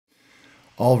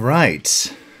All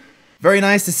right. Very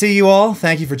nice to see you all.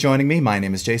 Thank you for joining me. My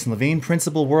name is Jason Levine,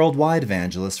 Principal Worldwide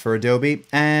Evangelist for Adobe.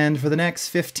 And for the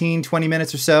next 15-20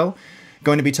 minutes or so,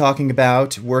 going to be talking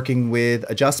about working with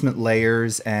adjustment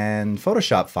layers and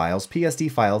Photoshop files, PSD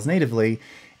files natively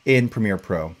in Premiere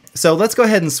Pro. So let's go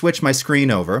ahead and switch my screen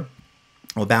over.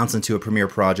 We'll bounce into a Premiere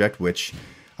project, which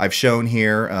I've shown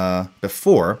here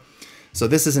before. So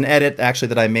this is an edit actually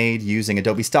that I made using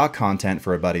Adobe stock content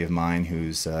for a buddy of mine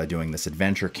who's doing this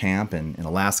adventure camp in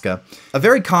Alaska. A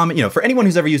very common, for anyone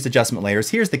who's ever used adjustment layers,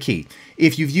 here's the key.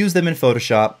 If you've used them in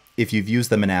Photoshop, if you've used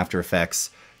them in After Effects,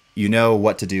 you know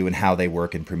what to do and how they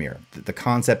work in Premiere. The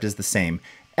concept is the same.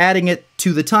 Adding it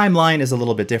to the timeline is a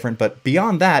little bit different, but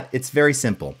beyond that, it's very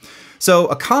simple. So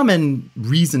a common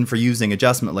reason for using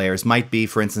adjustment layers might be,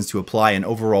 for instance, to apply an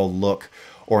overall look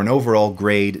or an overall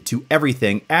grade to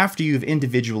everything after you've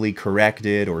individually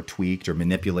corrected or tweaked or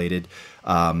manipulated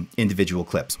individual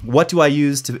clips. What do I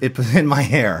use to put in my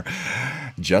hair?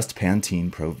 Just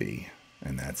Pantene Pro V,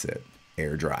 and that's it.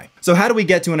 Air dry. So how do we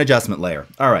get to an adjustment layer?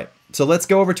 All right, so let's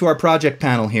go over to our project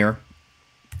panel here.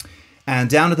 And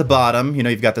down at the bottom,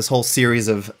 you've got this whole series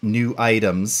of new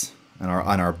items on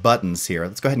our buttons here.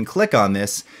 Let's go ahead and click on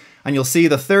this, and you'll see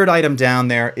the third item down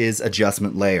there is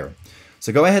adjustment layer.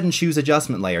 So go ahead and choose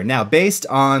adjustment layer. Now, based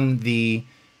on the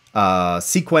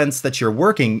sequence that you're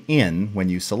working in when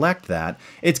you select that,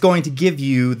 it's going to give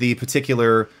you the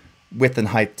particular width and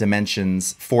height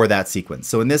dimensions for that sequence.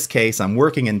 So in this case, I'm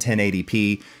working in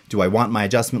 1080p. Do I want my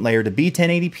adjustment layer to be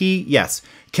 1080p? Yes.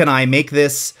 Can I make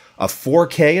this a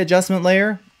 4K adjustment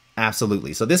layer?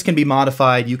 Absolutely. So this can be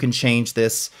modified. You can change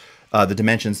this, the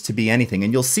dimensions to be anything.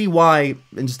 And you'll see why,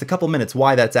 in just a couple minutes,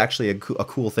 why that's actually a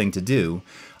cool thing to do.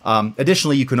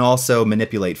 Additionally, you can also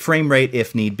manipulate frame rate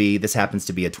if need be. This happens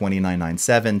to be a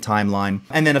 2997 timeline.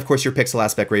 And then, of course, your pixel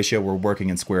aspect ratio, we're working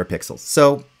in square pixels.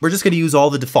 So we're just going to use all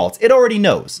the defaults. It already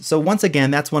knows. So once again,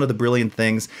 that's one of the brilliant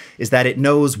things, is that it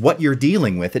knows what you're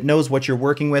dealing with. It knows what you're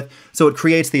working with. So it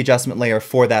creates the adjustment layer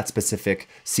for that specific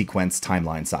sequence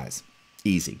timeline size.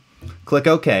 Easy. Click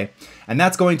OK. And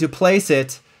that's going to place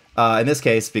it, in this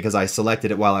case, because I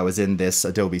selected it while I was in this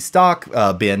Adobe stock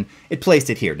bin, it placed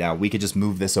it here. Now, we could just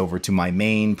move this over to my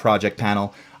main project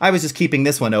panel. I was just keeping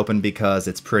this one open because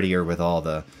it's prettier with all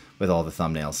the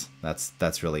thumbnails.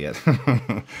 That's really it.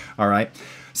 All right.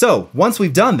 So once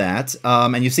we've done that,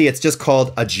 and you see it's just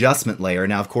called adjustment layer.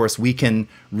 Now, of course, we can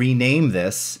rename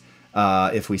this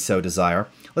if we so desire.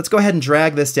 Let's go ahead and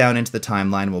drag this down into the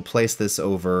timeline. We'll place this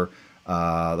over,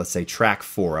 let's say, track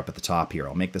 4 up at the top here.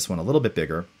 I'll make this one a little bit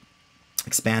bigger.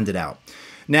 Expand it out.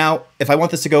 Now, if I want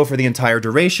this to go for the entire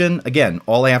duration, again,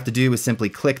 all I have to do is simply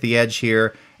click the edge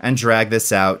here and drag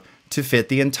this out to fit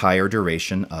the entire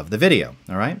duration of the video,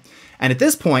 all right? And at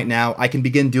this point now, I can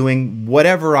begin doing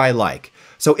whatever I like.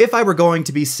 So if I were going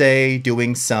to be, say,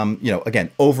 doing some,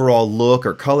 again, overall look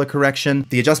or color correction,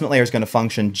 the adjustment layer is going to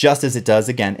function just as it does,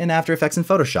 again, in After Effects and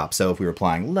Photoshop. So if we were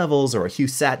applying levels or a hue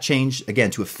sat change,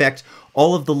 again, to affect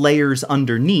all of the layers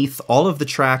underneath, all of the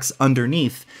tracks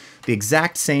underneath, the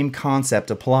exact same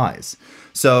concept applies.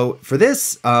 So for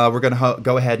this, we're going to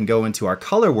go ahead and go into our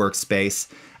color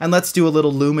workspace, and let's do a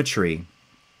little lumetry.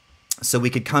 So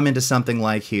we could come into something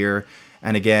like here,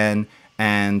 and again,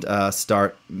 and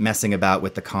start messing about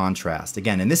with the contrast.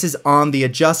 Again, and this is on the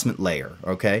adjustment layer,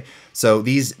 okay? So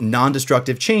these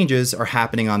non-destructive changes are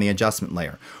happening on the adjustment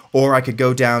layer. Or I could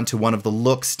go down to one of the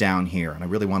looks down here, and I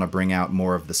really want to bring out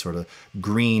more of the sort of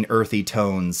green, earthy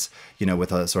tones,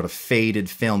 with a sort of faded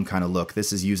film kind of look.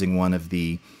 This is using one of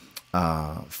the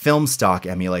film stock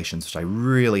emulations, which I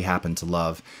really happen to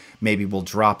love. Maybe we'll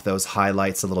drop those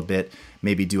highlights a little bit,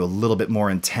 maybe do a little bit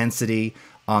more intensity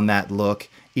on that look,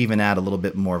 even add a little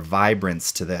bit more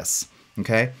vibrance to this,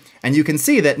 okay? And you can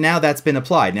see that now that's been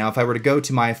applied. Now, if I were to go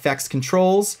to my effects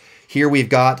controls, here we've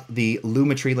got the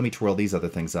lumetry. Let me twirl these other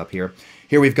things up here.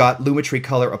 Here we've got lumetry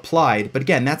color applied, but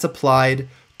again, that's applied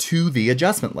to the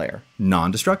adjustment layer,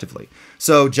 non-destructively.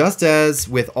 So just as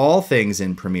with all things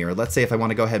in Premiere, let's say if I want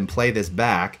to go ahead and play this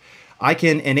back, I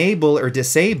can enable or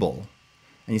disable,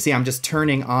 and you see I'm just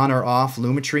turning on or off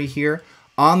lumetry here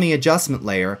on the adjustment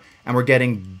layer, and we're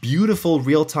getting beautiful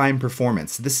real-time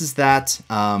performance. This is that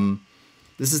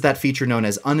feature known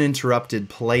as uninterrupted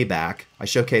playback. I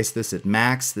showcased this at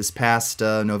Max this past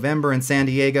November in San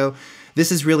Diego.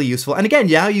 This is really useful. And again,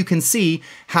 now you can see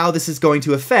how this is going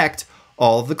to affect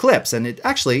all of the clips. And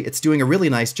it's doing a really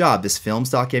nice job. This film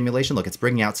stock emulation, look, it's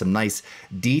bringing out some nice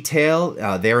detail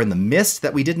there in the mist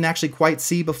that we didn't actually quite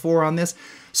see before on this.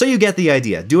 So you get the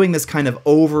idea, doing this kind of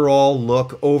overall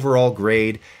look, overall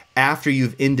grade after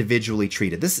you've individually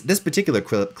treated. This particular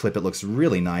clip, it looks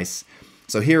really nice.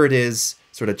 So here it is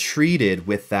sort of treated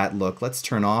with that look. Let's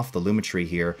turn off the lumetri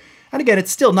here. And again,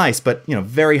 it's still nice, but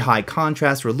very high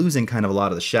contrast. We're losing kind of a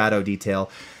lot of the shadow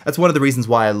detail. That's one of the reasons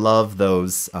why I love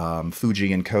those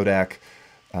Fuji and Kodak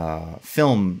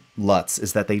film LUTs,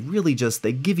 is that they really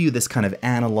they give you this kind of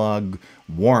analog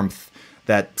warmth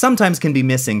that sometimes can be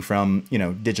missing from,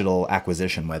 digital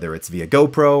acquisition, whether it's via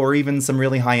GoPro or even some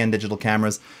really high-end digital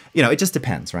cameras. It just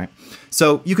depends, right?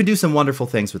 So you can do some wonderful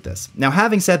things with this. Now,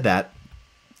 having said that,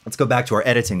 let's go back to our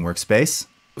editing workspace.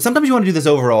 Sometimes you want to do this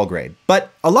overall grade,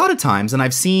 but a lot of times, and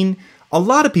I've seen a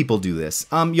lot of people do this,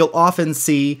 you'll often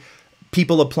see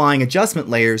people applying adjustment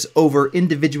layers over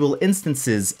individual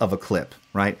instances of a clip,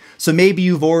 right? So maybe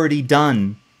you've already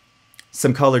done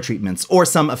some color treatments or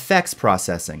some effects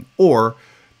processing, or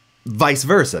vice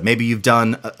versa. Maybe you've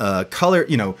done color,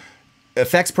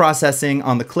 effects processing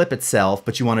on the clip itself,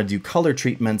 but you want to do color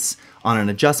treatments on an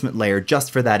adjustment layer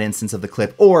just for that instance of the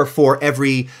clip, or for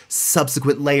every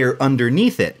subsequent layer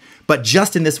underneath it, but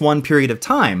just in this one period of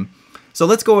time. So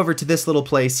let's go over to this little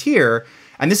place here,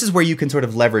 and this is where you can sort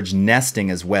of leverage nesting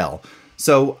as well.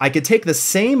 So I could take the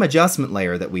same adjustment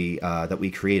layer that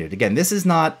we created. Again, this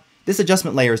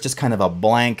adjustment layer is just kind of a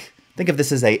blank. Think of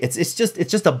this as it's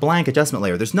just a blank adjustment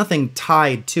layer. There's nothing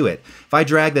tied to it. If I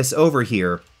drag this over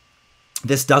here,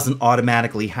 this doesn't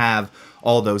automatically have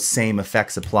all those same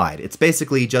effects applied. It's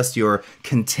basically just your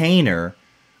container,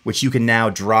 which you can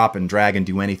now drop and drag and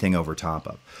do anything over top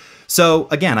of. So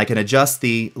again, I can adjust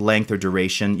the length or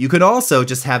duration. You could also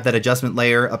just have that adjustment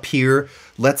layer appear.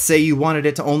 Let's say you wanted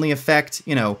it to only affect,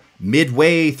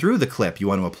 midway through the clip. You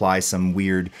want to apply some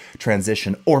weird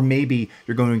transition, or maybe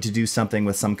you're going to do something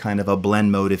with some kind of a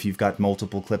blend mode if you've got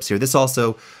multiple clips here. This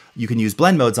also, you can use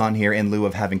blend modes on here in lieu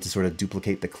of having to sort of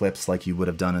duplicate the clips like you would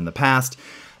have done in the past.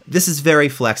 This is very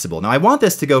flexible. Now I want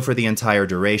this to go for the entire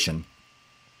duration.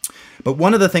 But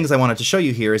one of the things I wanted to show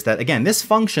you here is that, again, this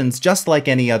functions just like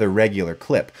any other regular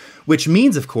clip, which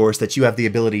means, of course, that you have the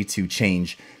ability to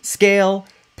change scale,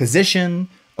 position,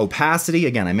 opacity.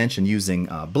 Again, I mentioned using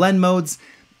blend modes,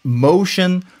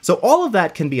 motion. So all of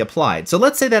that can be applied. So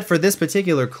let's say that for this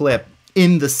particular clip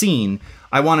in the scene,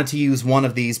 I wanted to use one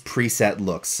of these preset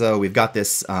looks. So we've got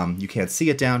this, you can't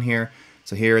see it down here.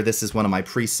 So here, this is one of my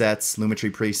presets,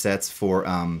 Lumetri presets for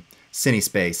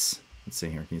CineSpace. Let's see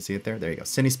here, can you see it there? There you go,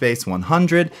 CineSpace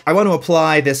 100. I want to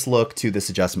apply this look to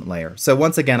this adjustment layer. So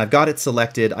once again, I've got it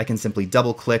selected. I can simply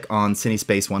double click on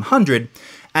CineSpace 100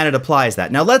 and it applies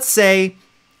that. Now let's say,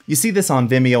 you see this on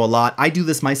Vimeo a lot. I do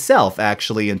this myself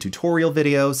actually in tutorial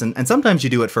videos, and sometimes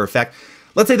you do it for effect.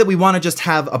 Let's say that we want to just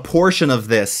have a portion of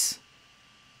this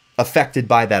affected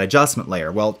by that adjustment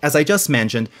layer. Well, as I just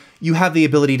mentioned, you have the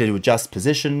ability to adjust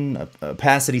position,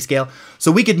 opacity, scale.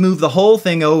 So we could move the whole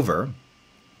thing over.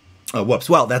 Oh, whoops.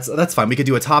 Well, that's fine. We could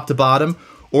do a top to bottom,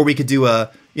 or we could do a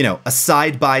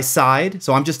side by side.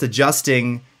 So I'm just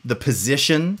adjusting the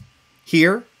position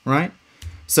here, right?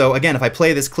 So again, if I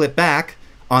play this clip back,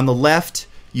 on the left,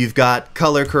 you've got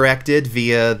color corrected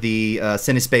via the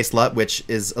CineSpace LUT, which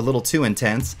is a little too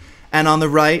intense. And on the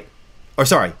right, or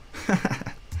sorry,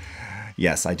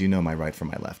 yes, I do know my right from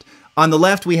my left. On the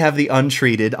left, we have the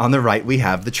untreated. On the right, we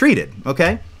have the treated,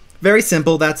 okay? Very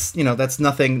simple. That's, that's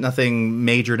nothing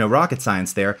major, no rocket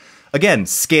science there. Again,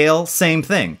 scale, same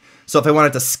thing. So if I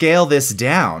wanted to scale this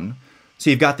down, so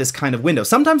you've got this kind of window.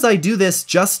 Sometimes I do this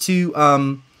just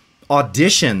to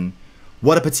audition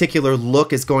what a particular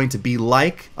look is going to be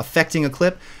like affecting a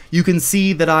clip. You can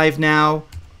see that I've now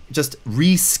just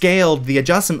rescaled the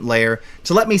adjustment layer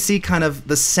to let me see kind of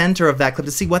the center of that clip,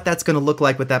 to see what that's going to look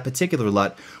like with that particular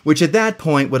LUT, which at that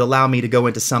point would allow me to go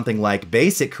into something like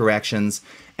basic corrections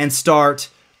and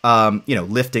start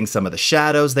lifting some of the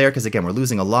shadows there, because again, we're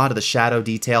losing a lot of the shadow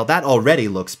detail. That already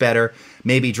looks better.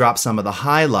 Maybe drop some of the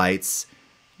highlights,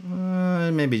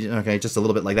 maybe, okay, just a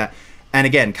little bit like that. And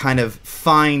again, kind of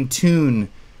fine-tune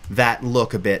that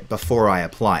look a bit before I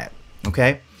apply it,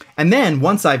 okay? And then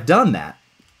once I've done that,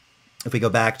 if we go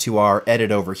back to our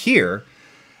edit over here,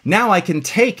 now I can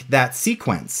take that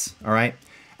sequence, all right,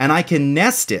 and I can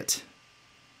nest it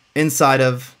inside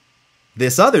of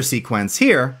this other sequence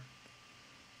here,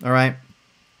 all right?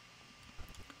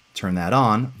 Turn that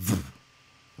on,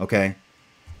 okay?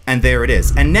 And there it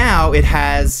is. And now it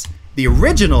has the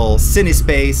original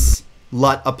CineSpace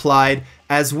LUT applied,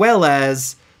 as well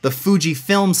as the Fuji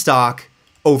film stock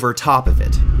over top of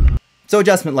it. So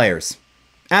adjustment layers.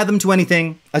 Add them to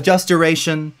anything, adjust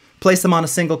duration, place them on a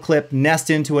single clip, nest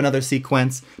into another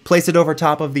sequence, place it over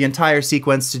top of the entire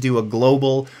sequence to do a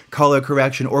global color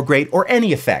correction or grade or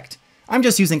any effect. I'm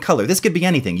just using color. This could be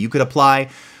anything. You could apply,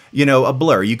 you know, a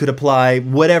blur. You could apply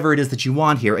whatever it is that you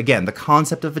want here. Again, the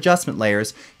concept of adjustment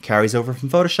layers carries over from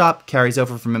Photoshop, carries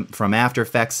over from After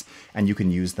Effects, and you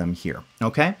can use them here,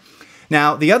 okay?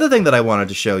 Now, the other thing that I wanted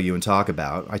to show you and talk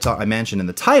about, I mentioned in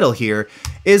the title here,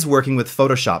 is working with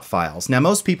Photoshop files. Now,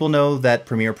 most people know that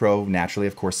Premiere Pro naturally,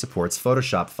 of course, supports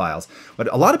Photoshop files. What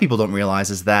a lot of people don't realize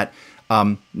is that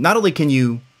not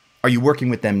only are you working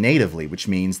with them natively, which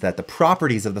means that the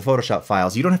properties of the Photoshop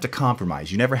files, you don't have to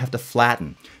compromise. You never have to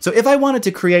flatten. So if I wanted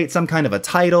to create some kind of a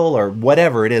title or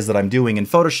whatever it is that I'm doing in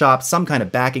Photoshop, some kind of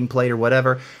backing plate or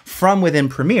whatever, from within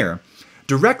Premiere,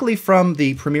 directly from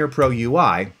the Premiere Pro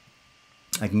UI,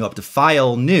 I can go up to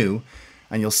File, New,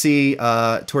 and you'll see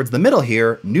towards the middle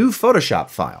here, New Photoshop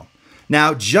File.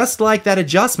 Now, just like that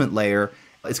adjustment layer,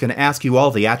 it's going to ask you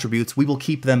all the attributes. We will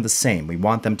keep them the same. We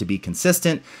want them to be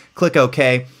consistent. Click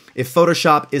OK. If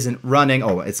Photoshop isn't running,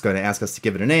 oh, it's going to ask us to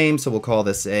give it a name, so we'll call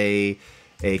this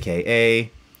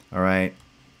AKA. All right.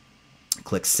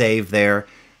 Click Save there.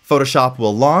 Photoshop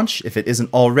will launch if it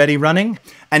isn't already running.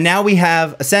 And now we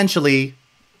have essentially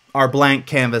our blank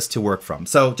canvas to work from.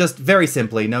 So just very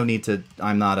simply, no need to,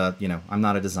 I'm not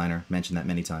a designer, mentioned that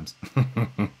many times.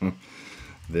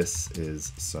 This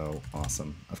is so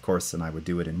awesome. Of course, and I would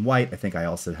do it in white. I think I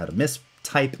also had a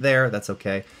mistype there. That's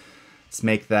okay. Let's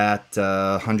make that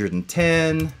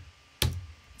 110.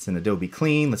 It's in Adobe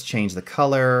Clean. Let's change the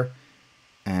color.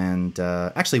 And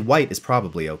actually, white is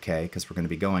probably okay because we're going to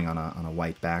be going on a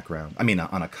white background. I mean,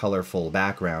 on a colorful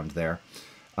background there.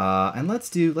 And let's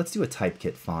do a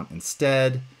typekit font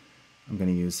instead. I'm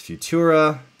going to use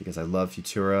Futura because I love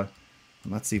Futura.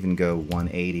 And let's even go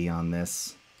 180 on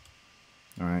this.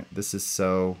 All right, this is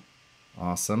so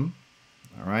awesome.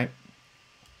 All right.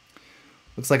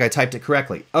 Looks like I typed it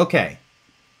correctly. Okay,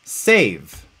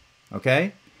 save.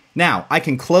 Okay. Now, I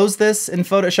can close this in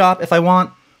Photoshop if I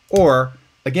want, or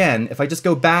again, if I just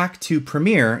go back to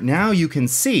Premiere, now you can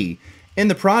see in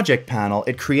the project panel,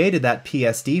 it created that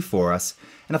PSD for us.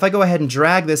 And if I go ahead and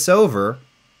drag this over,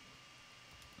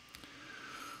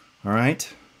 all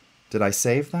right, did I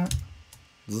save that?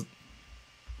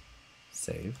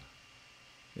 Save.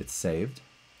 It's saved.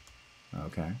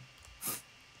 Okay.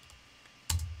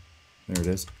 There it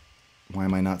is. Why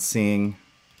am I not seeing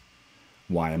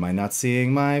my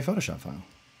Photoshop file?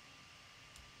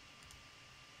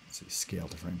 Let's see, scale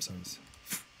to frame size.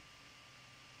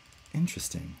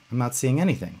 Interesting. I'm not seeing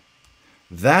anything.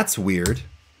 That's weird.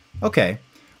 Okay.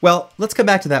 Well, let's come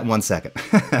back to that in 1 second.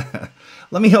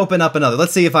 Let me open up another.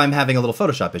 Let's see if I'm having a little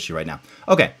Photoshop issue right now.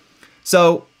 Okay,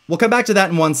 so we'll come back to that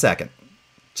in 1 second.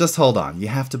 Just hold on. You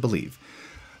have to believe.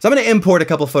 So I'm going to import a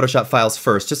couple of Photoshop files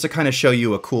first, just to kind of show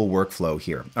you a cool workflow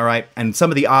here, all right? And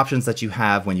some of the options that you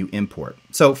have when you import.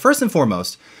 So first and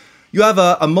foremost, you have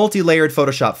a multi-layered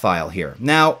Photoshop file here.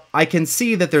 Now, I can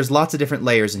see that there's lots of different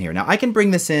layers in here. Now, I can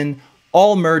bring this in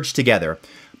all merged together,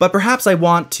 but perhaps I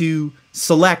want to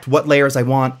select what layers I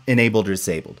want enabled or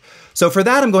disabled. So for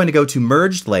that, I'm going to go to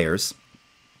Merged Layers,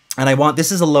 and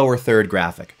this is a lower third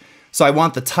graphic. So I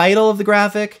want the title of the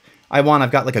graphic, I've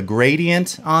got like a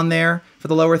gradient on there for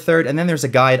the lower third, and then there's a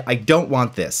guide. I don't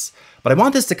want this, but I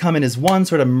want this to come in as one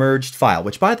sort of merged file,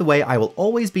 which by the way, I will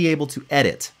always be able to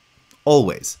edit,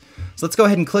 always. So let's go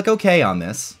ahead and click OK on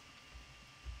this.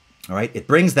 All right, it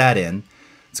brings that in.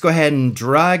 Let's go ahead and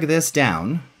drag this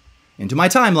down into my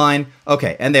timeline.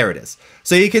 Okay, and there it is.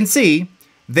 So you can see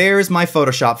there's my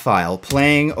Photoshop file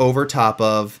playing over top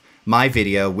of my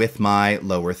video with my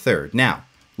lower third. Now,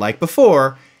 like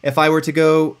before, if I were to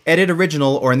go edit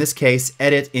original, or in this case,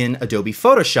 edit in Adobe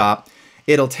Photoshop,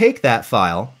 it'll take that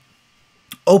file,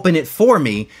 open it for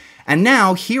me, and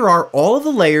now here are all of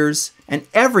the layers and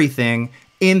everything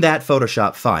in that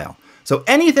Photoshop file. So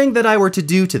anything that I were to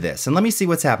do to this, and let me see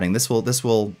what's happening. Let's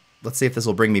see if this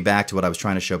will bring me back to what I was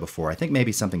trying to show before. I think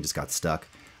maybe something just got stuck.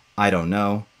 I don't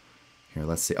know. Here,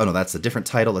 let's see. Oh no, that's a different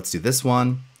title. Let's do this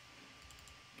one.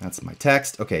 That's my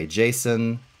text. Okay,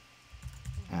 Jason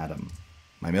Adam.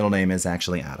 My middle name is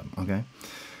actually Adam, okay?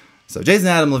 So Jason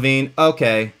Adam Levine,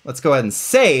 okay, let's go ahead and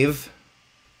save.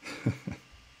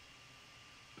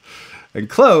 And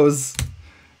close.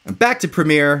 And back to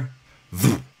Premiere.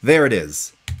 There it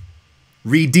is.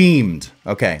 Redeemed.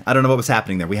 Okay, I don't know what was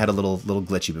happening there. We had a little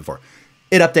glitchy before.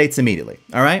 It updates immediately,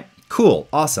 all right? Cool,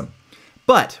 awesome.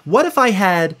 But what if I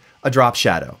had a drop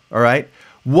shadow, all right?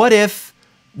 What if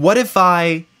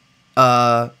I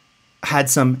had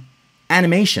some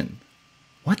animation?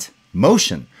 What?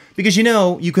 Motion. Because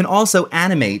you can also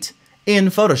animate in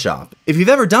Photoshop. If you've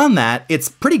ever done that, it's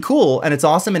pretty cool and it's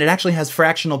awesome, and it actually has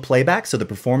fractional playback, so the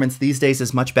performance these days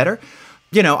is much better.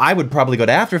 You know, I would probably go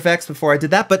to After Effects before I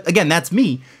did that, but again, that's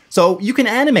me. So you can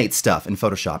animate stuff in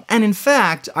Photoshop. And in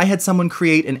fact, I had someone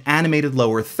create an animated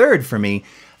lower third for me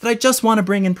that I just want to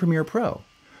bring in Premiere Pro.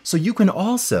 So you can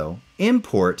also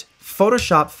import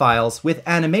Photoshop files with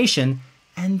animation,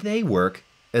 and they work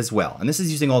as well. And this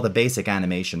is using all the basic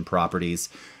animation properties: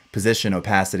 position,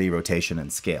 opacity, rotation,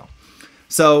 and scale.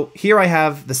 So here I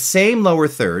have the same lower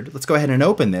third. Let's go ahead and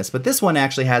open this, but this one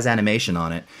actually has animation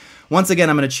on it. Once again,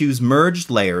 I'm going to choose Merged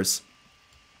Layers.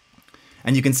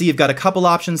 And you can see you've got a couple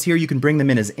options here. You can bring them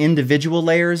in as individual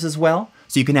layers as well.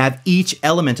 So you can have each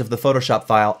element of the Photoshop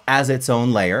file as its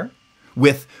own layer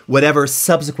with whatever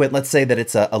subsequent, let's say that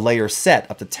it's a layer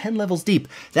set up to 10 levels deep,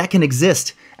 that can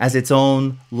exist as its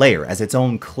own layer, as its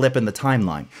own clip in the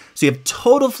timeline. So you have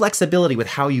total flexibility with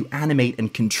how you animate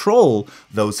and control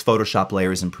those Photoshop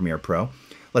layers in Premiere Pro.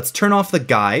 Let's turn off the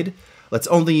guide. Let's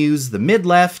only use the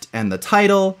mid-left and the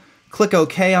title. Click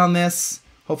OK on this.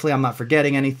 Hopefully I'm not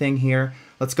forgetting anything here.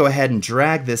 Let's go ahead and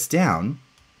drag this down.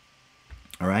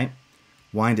 All right,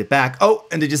 wind it back. Oh,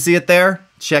 and did you see it there?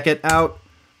 Check it out.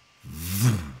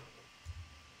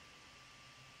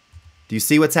 Do you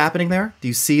see what's happening there? Do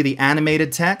you see the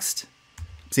animated text?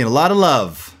 I'm seeing a lot of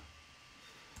love.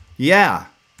 Yeah.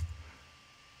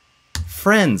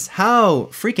 Friends, how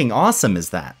freaking awesome is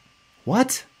that?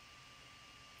 What?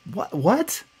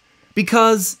 What?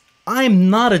 Because I'm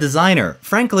not a designer.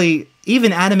 Frankly,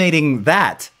 even animating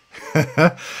that.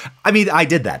 I mean, I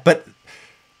did that, but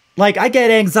like I get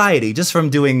anxiety just from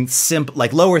doing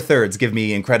like lower thirds give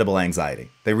me incredible anxiety.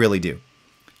 They really do.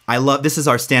 I love, this is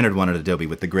our standard one at Adobe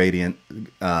with the gradient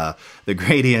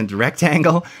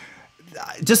rectangle.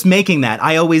 Just making that,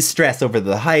 I always stress over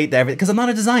the height, everything, because I'm not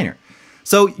a designer.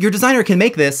 So your designer can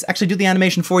make this, actually do the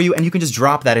animation for you, and you can just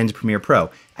drop that into Premiere Pro.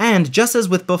 And just as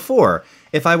with before,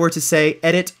 if I were to say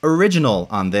edit original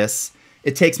on this,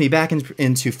 it takes me back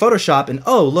into Photoshop and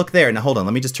oh, look there. Now hold on,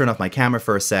 let me just turn off my camera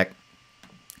for a sec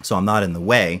so I'm not in the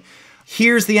way.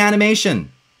 Here's the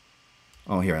animation.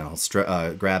 Oh, here,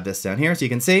 I'll grab this down here so you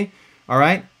can see. All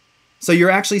right. So you're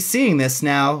actually seeing this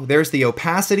now. There's the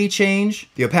opacity change.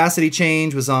 The opacity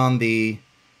change was on the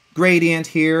gradient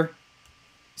here.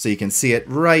 So you can see it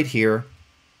right here.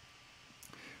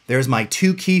 There's my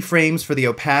 2 keyframes for the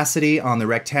opacity on the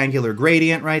rectangular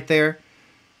gradient right there.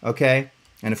 Okay.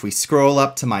 And if we scroll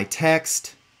up to my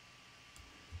text,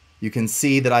 you can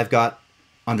see that I've got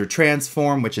under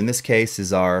transform, which in this case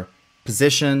is our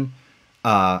position.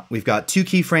 We've got 2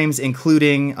 keyframes,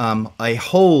 including a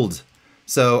hold.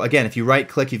 So again, if you right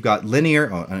click, you've got linear.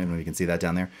 Oh, I don't know if you can see that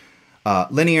down there.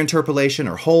 Linear interpolation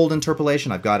or hold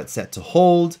interpolation. I've got it set to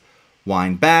hold.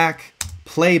 Wind back,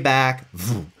 play back,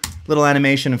 little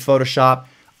animation in Photoshop.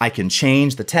 I can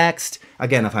change the text.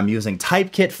 Again, if I'm using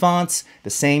typekit fonts,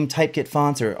 the same typekit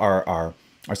fonts are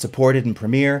supported in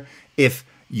Premiere. If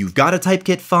you've got a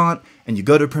typekit font and you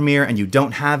go to Premiere and you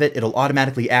don't have it, it'll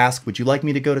automatically ask, would you like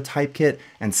me to go to typekit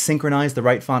and synchronize the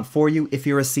right font for you if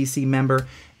you're a CC member?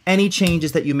 Any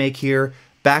changes that you make here,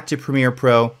 back to Premiere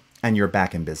Pro, and you're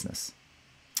back in business.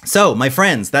 So, my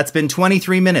friends, that's been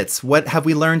 23 minutes. What have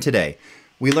we learned today?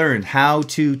 We learned how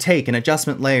to take an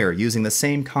adjustment layer using the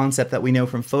same concept that we know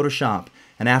from Photoshop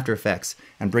and After Effects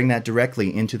and bring that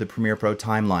directly into the Premiere Pro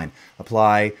timeline.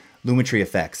 Apply lumetri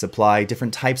effects, apply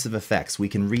different types of effects. We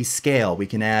can rescale, we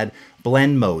can add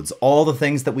blend modes. All the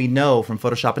things that we know from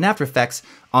Photoshop and After Effects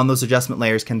on those adjustment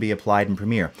layers can be applied in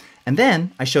Premiere. And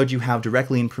then I showed you how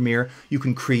directly in Premiere you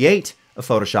can create a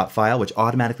Photoshop file which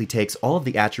automatically takes all of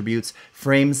the attributes,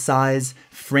 frame size,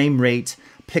 frame rate,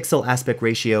 pixel aspect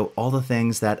ratio, all the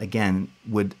things that again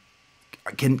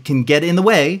can get in the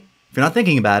way if you're not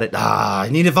thinking about it. I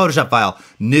need a Photoshop file,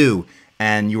 new,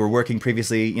 and you were working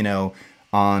previously, you know,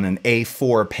 on an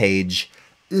A4 page.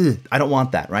 I don't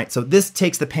want that, right? So this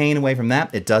takes the pain away from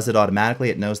that. It does it automatically.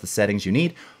 It knows the settings you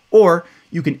need. Or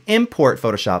you can import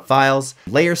Photoshop files,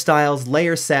 layer styles,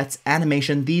 layer sets,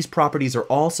 animation. These properties are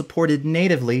all supported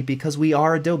natively because we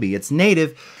are Adobe. It's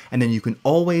native. And then you can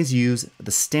always use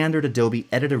the standard Adobe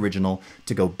Edit Original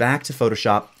to go back to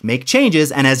Photoshop, make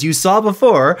changes. And as you saw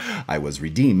before, I was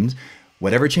redeemed.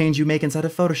 Whatever change you make inside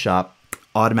of Photoshop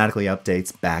automatically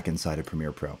updates back inside of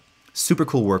Premiere Pro. Super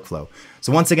cool workflow.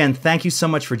 So once again, thank you so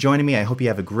much for joining me. I hope you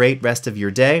have a great rest of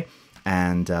your day,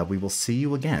 and we will see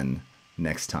you again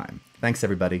next time. Thanks,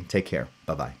 everybody. Take care.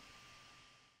 Bye-bye.